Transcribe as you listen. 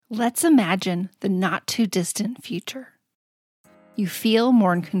Let's imagine the not-too-distant future. You feel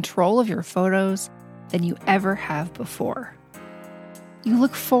more in control of your photos than you ever have before. You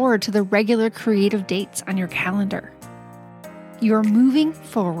look forward to the regular creative dates on your calendar. You are moving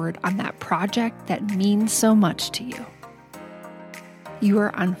forward on that project that means so much to you. You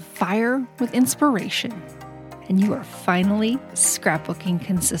are on fire with inspiration, and you are finally scrapbooking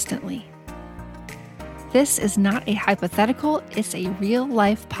consistently. This is not a hypothetical, it's a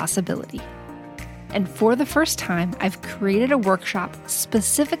real-life possibility. And for the first time, I've created a workshop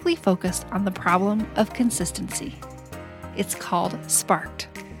specifically focused on the problem of consistency. It's called Sparked,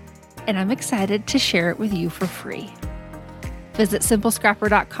 and I'm excited to share it with you for free. Visit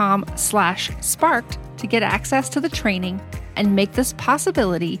simplescrapper.com/sparked to get access to the training and make this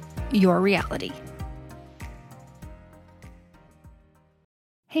possibility your reality.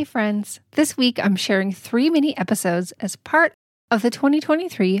 Hey friends, this week I'm sharing 3 mini episodes as part of the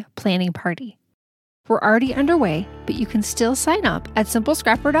 2023 planning party. We're already underway, but you can still sign up at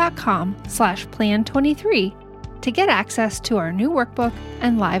simplescrapper.com/plan23 to get access to our new workbook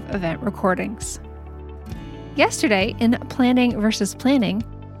and live event recordings. Yesterday, in Planning versus Planning,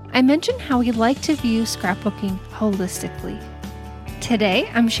 I mentioned how we like to view scrapbooking holistically. Today,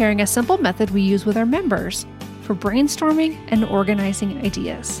 I'm sharing a simple method we use with our members for brainstorming and organizing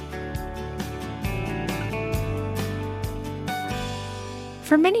ideas.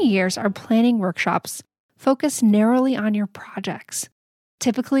 For many years, our planning workshops focus narrowly on your projects,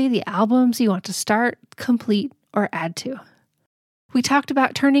 typically the albums you want to start, complete, or add to. We talked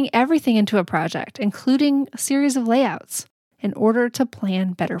about turning everything into a project, including a series of layouts, in order to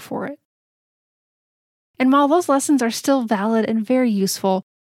plan better for it. And while those lessons are still valid and very useful,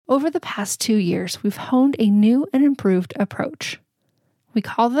 over the past 2 years, we've honed a new and improved approach. We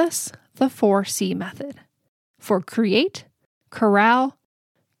call this the 4C method: for create, corral,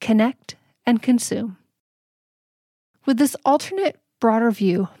 connect, and consume. With this alternate, broader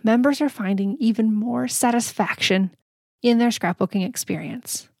view, members are finding even more satisfaction in their scrapbooking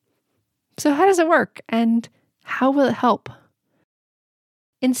experience. So how does it work, and how will it help?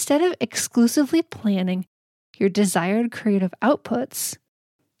 Instead of exclusively planning your desired creative outputs,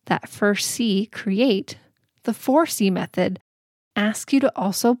 that first C, create, the 4C method asks you to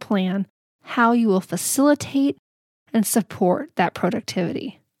also plan how you will facilitate and support that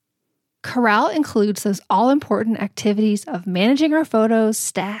productivity. Corral includes those all-important activities of managing our photos,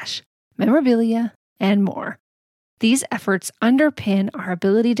 stash, memorabilia, and more. These efforts underpin our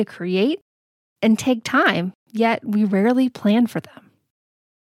ability to create and take time, yet we rarely plan for them.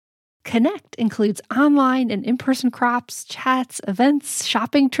 Connect includes online and in-person crops, chats, events,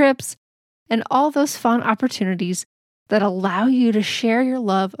 shopping trips, and all those fun opportunities that allow you to share your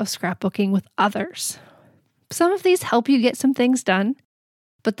love of scrapbooking with others. Some of these help you get some things done,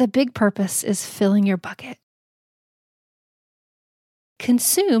 but the big purpose is filling your bucket.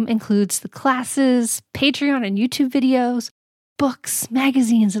 Consume includes the classes, Patreon and YouTube videos, books,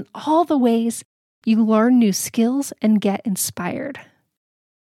 magazines, and all the ways you learn new skills and get inspired.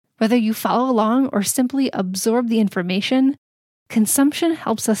 Whether you follow along or simply absorb the information, consumption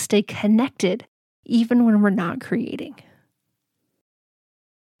helps us stay connected even when we're not creating.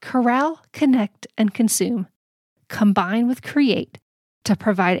 Corral, connect, and consume combine with create to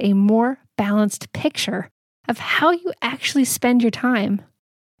provide a more balanced picture of how you actually spend your time,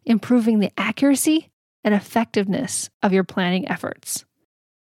 improving the accuracy and effectiveness of your planning efforts.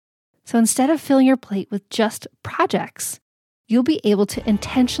 So instead of filling your plate with just projects, you'll be able to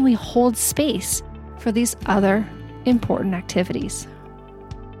intentionally hold space for these other important activities.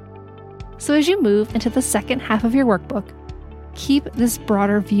 So as you move into the second half of your workbook, keep this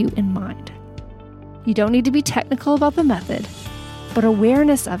broader view in mind. You don't need to be technical about the method, but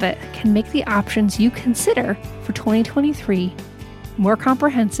awareness of it can make the options you consider for 2023 more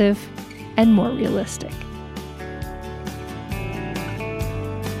comprehensive and more realistic.